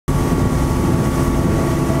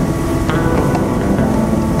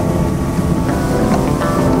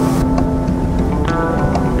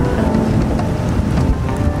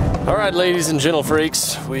right, ladies and gentle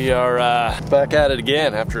freaks, we are back at it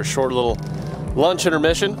again after a short little lunch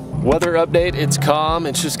intermission. Weather update, it's calm.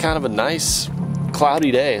 It's just kind of a nice cloudy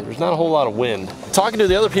day. There's not a whole lot of wind. Talking to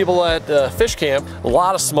the other people at fish camp, a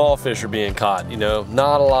lot of small fish are being caught, you know,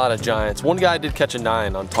 not a lot of giants. One guy did catch a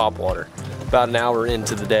 9 on topwater about an hour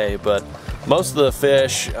into the day, but most of the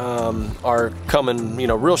fish are coming, you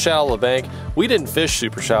know, real shallow to the bank. We didn't fish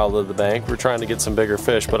super shallow to the bank. We're trying to get some bigger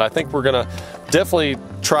fish, but I think we're gonna definitely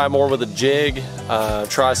try more with a jig,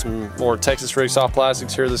 try some more Texas rig soft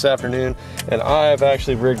plastics here this afternoon. And I've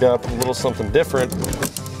actually rigged up a little something different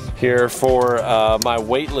here for my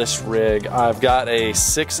weightless rig. I've got a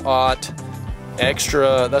 6/0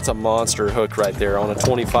 extra, that's a monster hook right there on a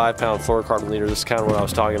 25-pound fluorocarbon leader. This is kind of what I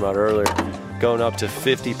was talking about earlier. Going up to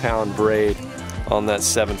 50-pound braid on that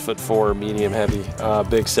 7'4" medium heavy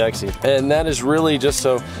big sexy. And that is really just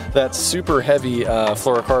so that super heavy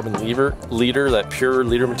fluorocarbon leader, that pure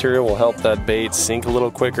leader material will help that bait sink a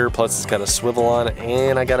little quicker. Plus it's got a swivel on it,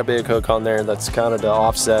 and I got a big hook on there that's kind of to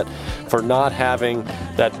offset for not having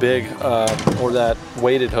that big or that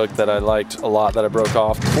weighted hook that I liked a lot that I broke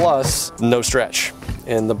off. Plus no stretch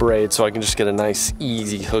in the braid, so I can just get a nice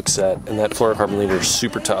easy hook set. And that fluorocarbon leader is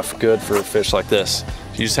super tough, good for a fish like this.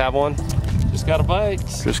 You just have one? Just got a bite.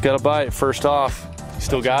 Just got a bite. First off, you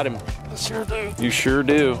still got him. I sure do. You sure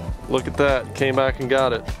do. Look at that. Came back and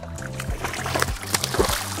got it.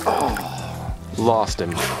 Oh, lost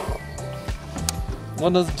him.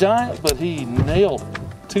 Wasn't a giant, but he nailed it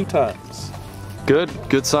 2 times.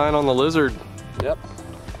 Good sign on the lizard. Yep.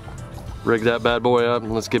 Rig that bad boy up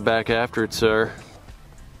and let's get back after it, sir.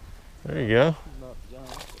 There you go.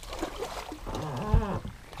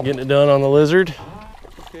 Getting it done on the lizard.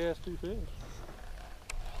 Cast 2 fish.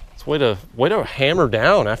 It's way to hammer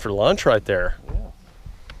down after lunch right there. Yeah.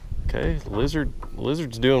 Okay,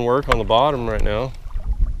 lizard's doing work on the bottom right now.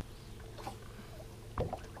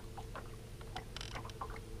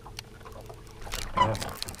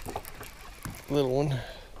 Little one.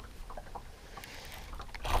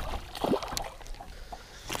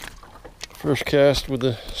 First cast with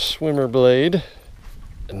the swimmer blade.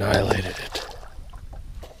 Annihilated it.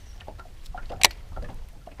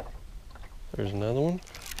 There's another one.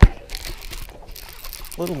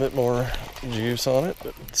 A little bit more juice on it,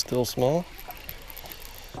 but it's still small.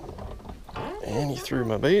 And he threw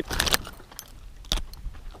my bait.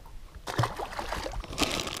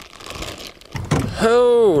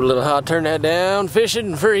 Oh, a little hot, turn that down.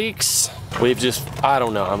 Fishing freaks. We've just, I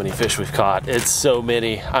don't know how many fish we've caught. It's so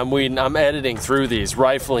many. I'm editing through these,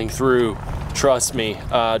 rifling through, trust me.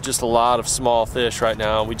 Just a lot of small fish right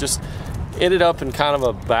now. We just ended up in kind of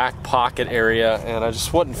a back pocket area, and I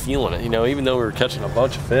just wasn't feeling it, you know, even though we were catching a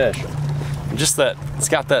bunch of fish. Just that, it's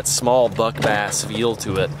got that small buck bass feel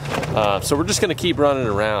to it. So we're just gonna keep running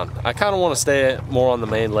around. I kind of want to stay more on the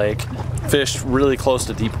main lake, fish really close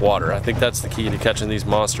to deep water. I think that's the key to catching these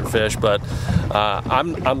monster fish, but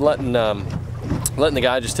I'm letting the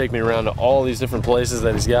guy just take me around to all these different places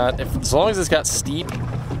that he's got. As long as it's got steep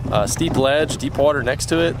ledge, deep water next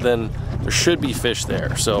to it, then there should be fish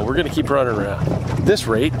there. So we're gonna keep running around. At this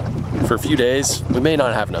rate, for a few days, we may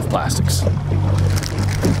not have enough plastics.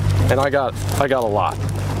 And I got a lot.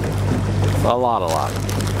 A lot.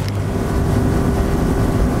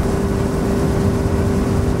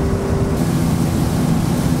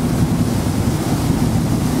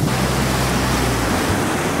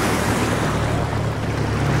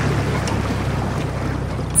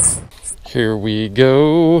 Here we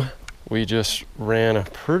go. We just ran a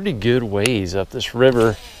pretty good ways up this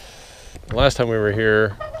river. Last time we were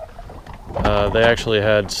here, they actually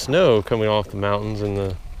had snow coming off the mountains, and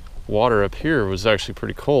the water up here was actually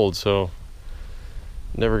pretty cold, so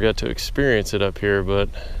never got to experience it up here, but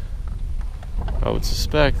I would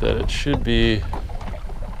suspect that it should be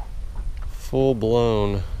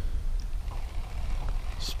full-blown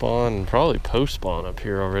spawn and probably post-spawn up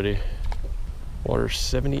here already. Water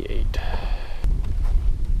 78.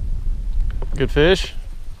 Good fish?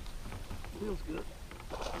 Feels good.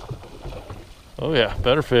 Oh yeah,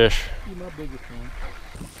 better fish. You're my biggest one.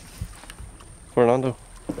 Fernando,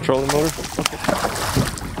 trolling motor?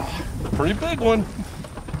 Pretty big one.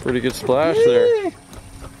 Pretty good splash there.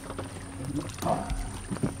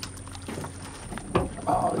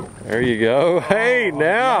 There you go. Hey,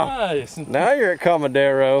 now. Nice. Now you're at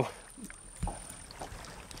Commodero.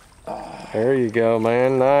 There you go,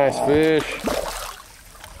 man. Nice fish.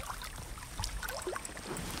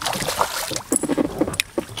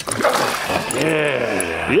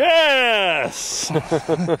 Yeah. Yes.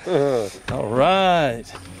 All right.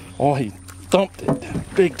 Oh, he thumped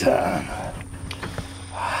it big time.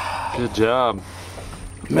 Good job.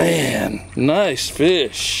 Man, nice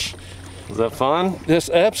fish. Was that fun? Yes,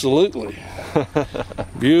 absolutely.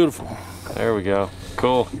 Beautiful. There we go.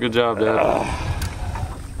 Cool. Good job, Dad.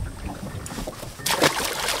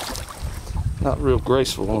 Not real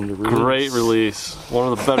graceful on the release. Great release.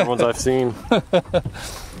 One of the better ones I've seen.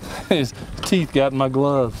 His teeth got in my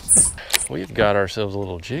gloves. We've got ourselves a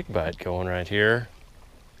little jig bite going right here.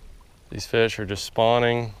 These fish are just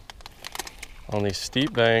spawning on these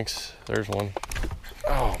steep banks. There's one.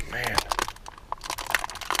 Oh man.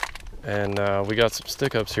 And we got some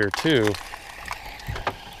stick ups here too,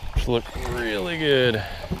 which look really good.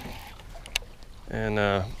 And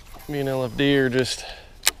me and LFD are just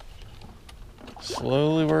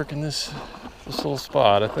slowly working this little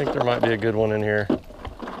spot. I think there might be a good one in here.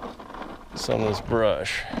 Some of this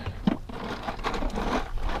brush.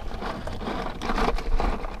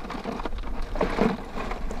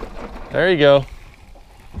 There you go.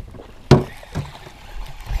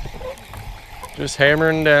 Just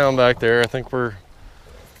hammering down back there. I think we're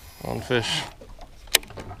on fish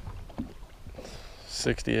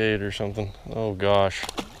 68 or something. Oh gosh.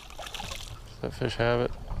 Does that fish have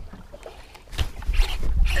it?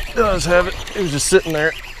 It does have it. It was just sitting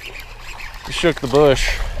there. He shook the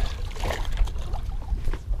bush.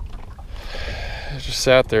 It just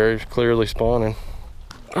sat there. He was clearly spawning.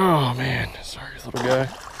 Oh man, sorry little guy.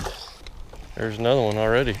 There's another one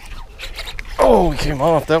already. Oh, he came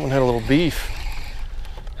off. That one had a little beef.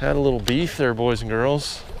 Had a little beef there, boys and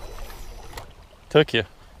girls. Took you.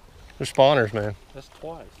 They're spawners, man. That's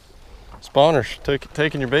twice. Spawners,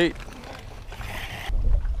 taking your bait.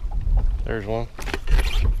 There's one.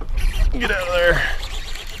 Get out of there.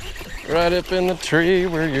 Right up in the tree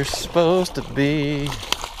where you're supposed to be.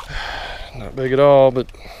 Not big at all,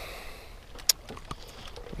 but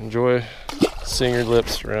enjoy seeing your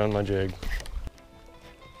lips around my jig.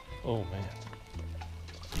 Oh man.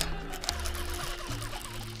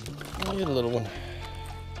 Get a little one.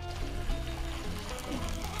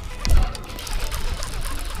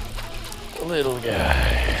 Little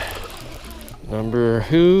guy. Number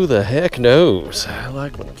who the heck knows? I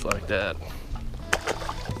like when it's like that.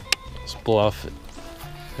 This bluff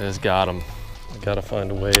has got him. I gotta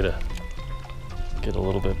find a way to get a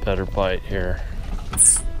little bit better bite here.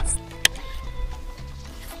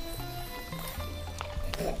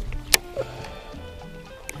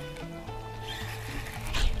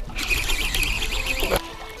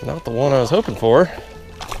 Not the one I was hoping for.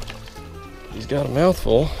 He's got a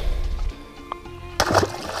mouthful.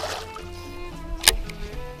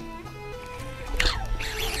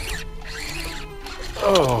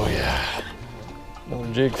 Oh yeah,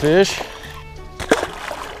 another jig fish.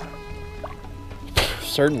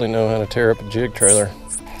 Certainly know how to tear up a jig trailer.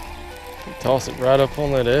 Toss it right up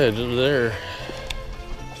on that edge over there.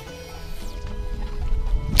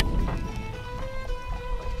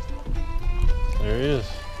 There he is.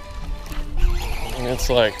 And it's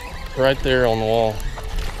like right there on the wall.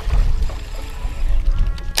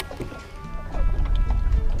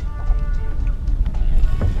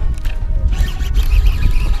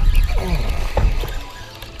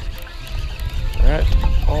 Right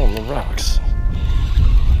on the rocks.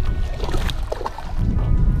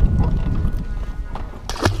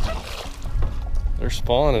 They're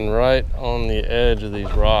spawning right on the edge of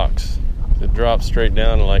these rocks. It drops straight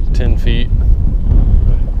down to like 10 feet.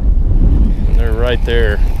 And they're right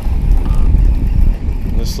there.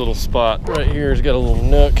 This little spot right here has got a little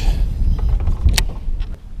nook.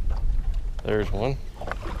 There's one.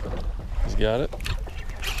 He's got it.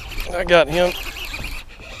 I got him.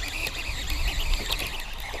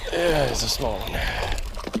 Yeah, he's a small one.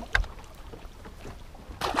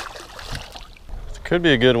 Could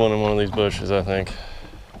be a good one in one of these bushes, I think.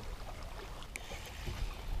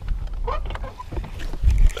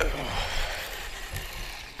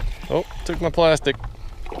 Oh, took my plastic.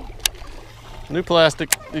 New plastic.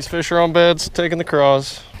 These fish are on beds, taking the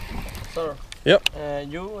craws. Sir. Yep.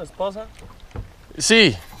 You esposa?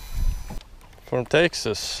 See, from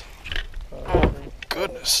Texas. Oh,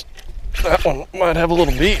 goodness. That one might have a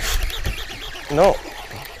little beef. No.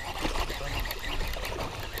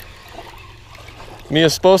 Mi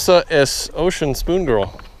esposa es ocean spoon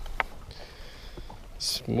girl.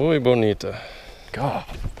 Es muy bonita. God,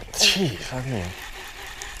 jeez, I mean.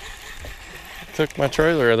 Took my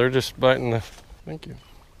trailer, they're just biting the, thank you.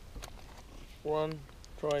 One,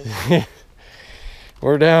 try.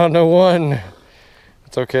 We're down to one.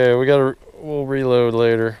 It's okay, we'll reload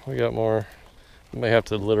later. We got more. We may have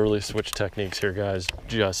to literally switch techniques here, guys,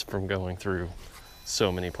 just from going through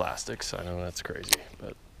so many plastics. I know that's crazy,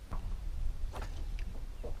 but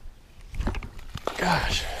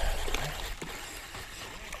gosh.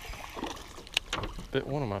 bit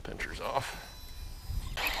one of my pinchers off.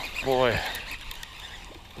 Boy,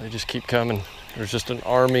 they just keep coming. There's just an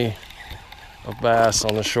army of bass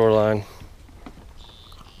on the shoreline.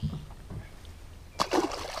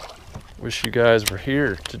 Wish you guys were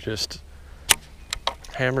here to just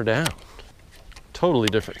hammer down. Totally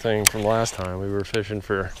different thing from last time. We were fishing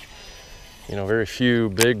for, you know, very few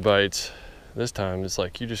big bites. This time it's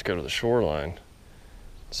like you just go to the shoreline,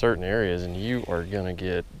 certain areas, and you are gonna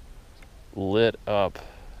get lit up.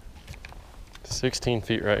 16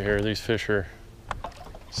 feet right here. These fish are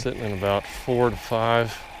sitting in about 4 to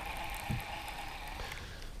 5,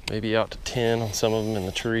 maybe out to 10 on some of them in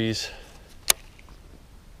the trees.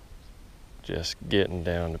 Just getting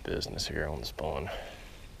down to business here on the spawn.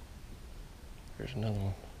 Here's another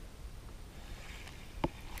one.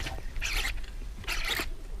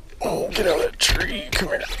 Oh, get out of that tree. Come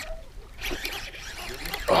here.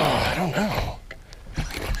 Oh, I don't know.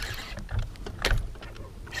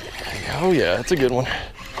 Oh yeah, that's a good one.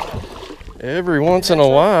 Every once in a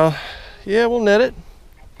while, yeah, we'll net it.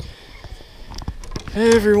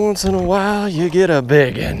 Every once in a while, you get a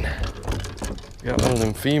big one. Got one of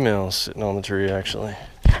them females sitting on the tree, actually.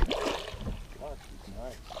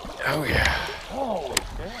 Oh yeah.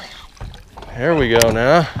 There we go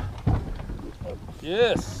now.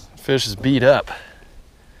 Yes. Fish is beat up.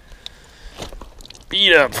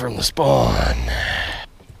 Beat up from the spawn.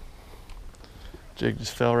 Jig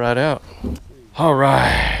just fell right out. All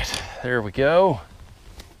right, there we go.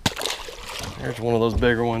 There's one of those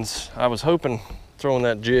bigger ones. I was hoping throwing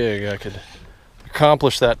that jig I could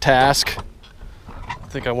accomplish that task.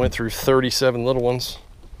 I think I went through 37 little ones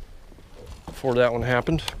before that one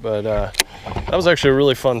happened, but that was actually a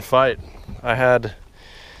really fun fight. I had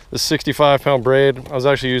the 65-pound braid. I was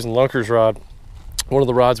actually using Lunker's rod. One of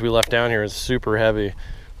the rods we left down here is super heavy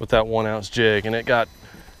with that 1 ounce jig, and it got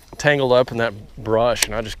tangled up in that brush,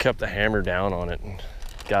 and I just kept the hammer down on it and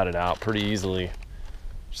got it out pretty easily.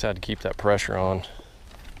 Just had to keep that pressure on.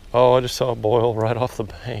 Oh, I just saw a boil right off the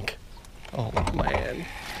bank. Oh man.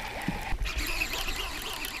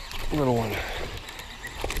 Little one.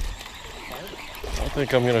 I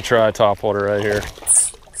think I'm gonna try topwater right here.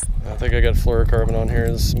 I think I got fluorocarbon on here.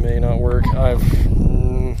 This may not work. I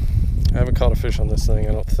haven't caught a fish on this thing,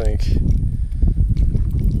 I don't think.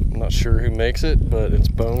 I'm not sure who makes it, but it's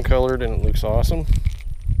bone colored and it looks awesome.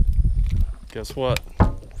 Guess what?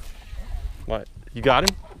 What? You got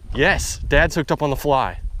him? Yes, Dad's hooked up on the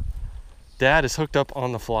fly. Dad is hooked up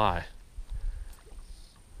on the fly.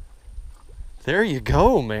 There you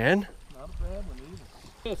go, man. Not a bad one either.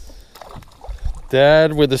 Yes.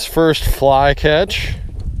 Dad with his first fly catch.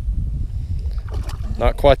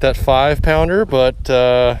 Not quite that 5-pounder, but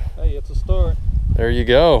Hey, it's a start. there you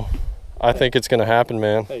go. I think it's gonna happen,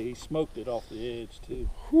 man. Hey, he smoked it off the edge too.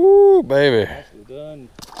 Woo, baby. Nicely done.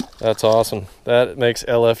 That's awesome. That makes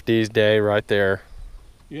LFD's day right there.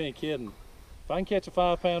 You ain't kidding. If I can catch a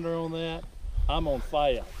 5-pounder on that, I'm on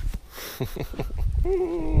fire.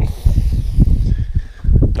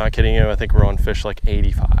 Not kidding you, I think we're on fish like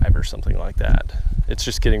 85 or something like that. It's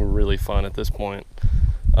just getting really fun at this point.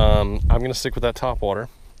 I'm gonna stick with that topwater.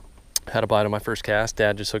 Had a bite on my first cast.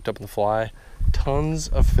 Dad just hooked up in the fly. Tons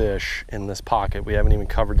of fish in this pocket. We haven't even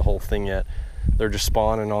covered the whole thing yet. They're just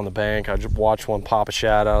spawning on the bank. I just watched one pop a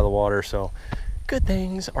shad out of the water, so good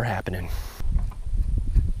things are happening.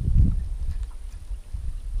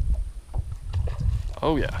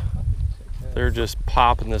 Oh yeah, they're just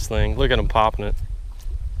popping this thing. Look at them popping it.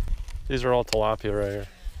 These are all tilapia right here.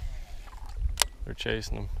 They're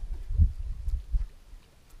chasing them.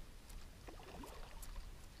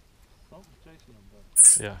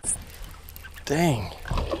 Yeah. Dang.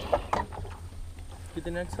 Get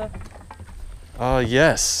the next up?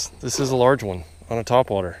 Yes. This is a large one on a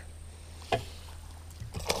topwater.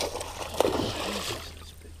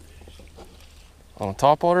 On a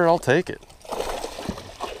topwater, I'll take it.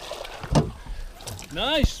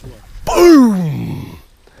 Nice one. Boom!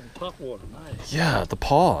 Topwater, nice. Yeah, the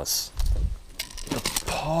paws. The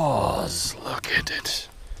paws. Look at it.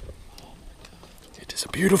 It is a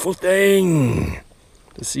beautiful thing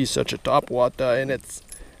to see such a topwater in its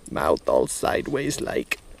mouth all sideways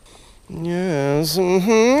like. Yes.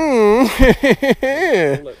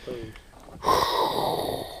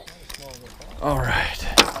 All right.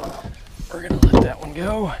 We're gonna let that one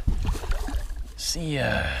go. See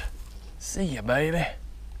ya. See ya, baby.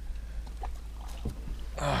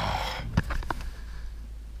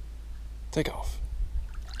 Take off.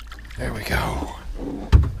 There we go.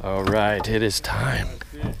 All right, it is time.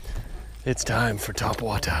 It's time for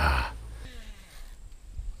topwater.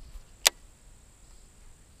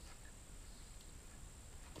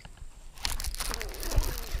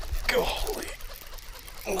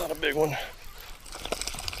 big one.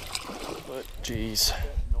 But geez.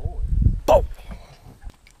 Oh!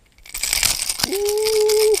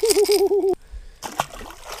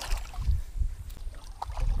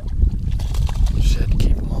 Should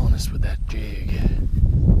keep him honest with that jig.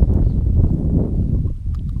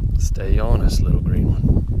 Stay honest, little green one.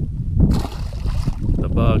 The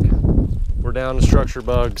bug. We're down to structure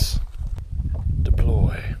bugs.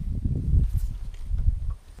 Deploy.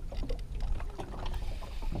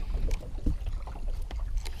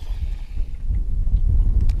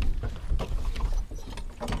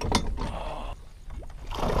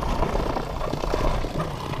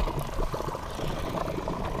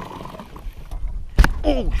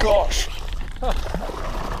 Oh gosh.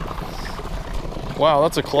 Wow,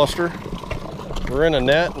 that's a cluster. We're in a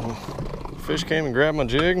net and fish came and grabbed my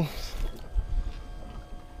jig.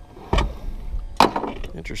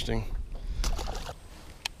 Interesting.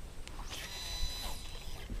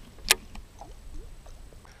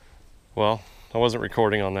 Well, I wasn't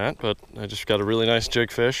recording on that, but I just got a really nice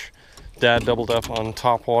jig fish. Dad doubled up on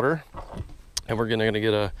topwater, and we're gonna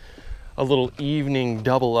get a little evening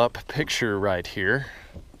double up picture right here.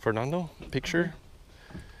 Fernando, picture?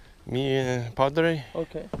 Me, Padre?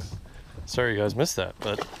 Okay. Sorry you guys missed that,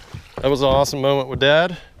 but that was an awesome moment with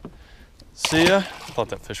Dad. See ya. I thought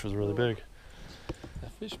that fish was really big.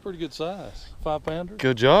 That fish is pretty good size. 5-pounder.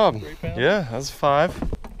 Good job. 3-pounder. Yeah, that's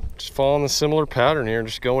 5. Just following the similar pattern here,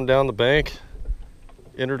 just going down the bank.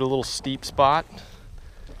 Entered a little steep spot.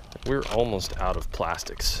 We're almost out of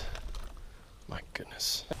plastics. My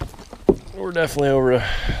goodness. We're definitely over a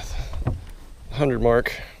 100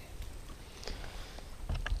 mark.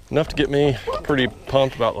 Enough to get me pretty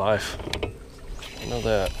pumped about life. I know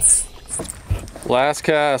that. Last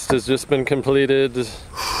cast has just been completed.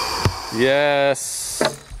 Yes.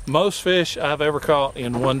 Most fish I've ever caught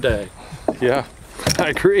in one day. Yeah, I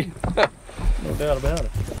agree. No doubt about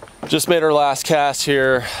it. Just made our last cast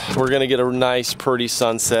here. We're gonna get a nice, pretty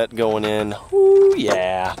sunset going in. Ooh,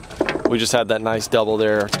 yeah. We just had that nice double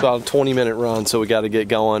there. It's about a 20-minute run, so we gotta get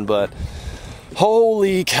going, but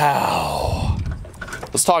holy cow.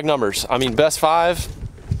 Let's talk numbers. I mean, best 5,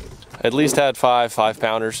 at least had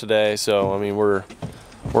 5-pounders today, so I mean, we're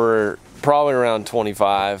probably around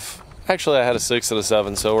 25. Actually, I had a 6 and a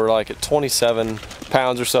 7, so we're like at 27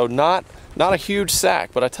 pounds or so. Not a huge sack,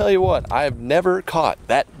 but I tell you what, I have never caught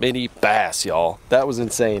that many bass, y'all. That was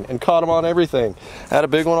insane, and caught them on everything. Had a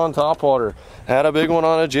big one on topwater, had a big one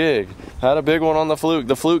on a jig, had a big one on the fluke.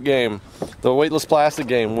 The fluke game, the weightless plastic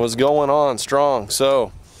game was going on strong.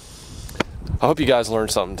 So I hope you guys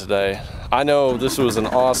learned something today. I know this was an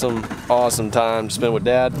awesome, awesome time to spend with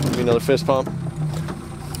Dad. Give me another fist pump.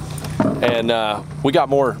 And we got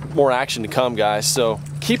more action to come, guys. So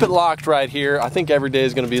keep it locked right here. I think every day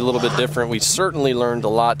is going to be a little bit different. We certainly learned a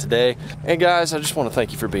lot today. And guys, I just want to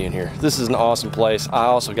thank you for being here. This is an awesome place. I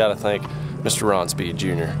also got to thank Mr. Ron Speed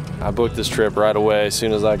Jr. I booked this trip right away as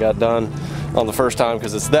soon as I got done on the first time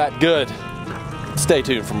because it's that good. Stay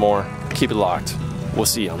tuned for more. Keep it locked. We'll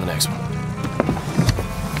see you on the next one.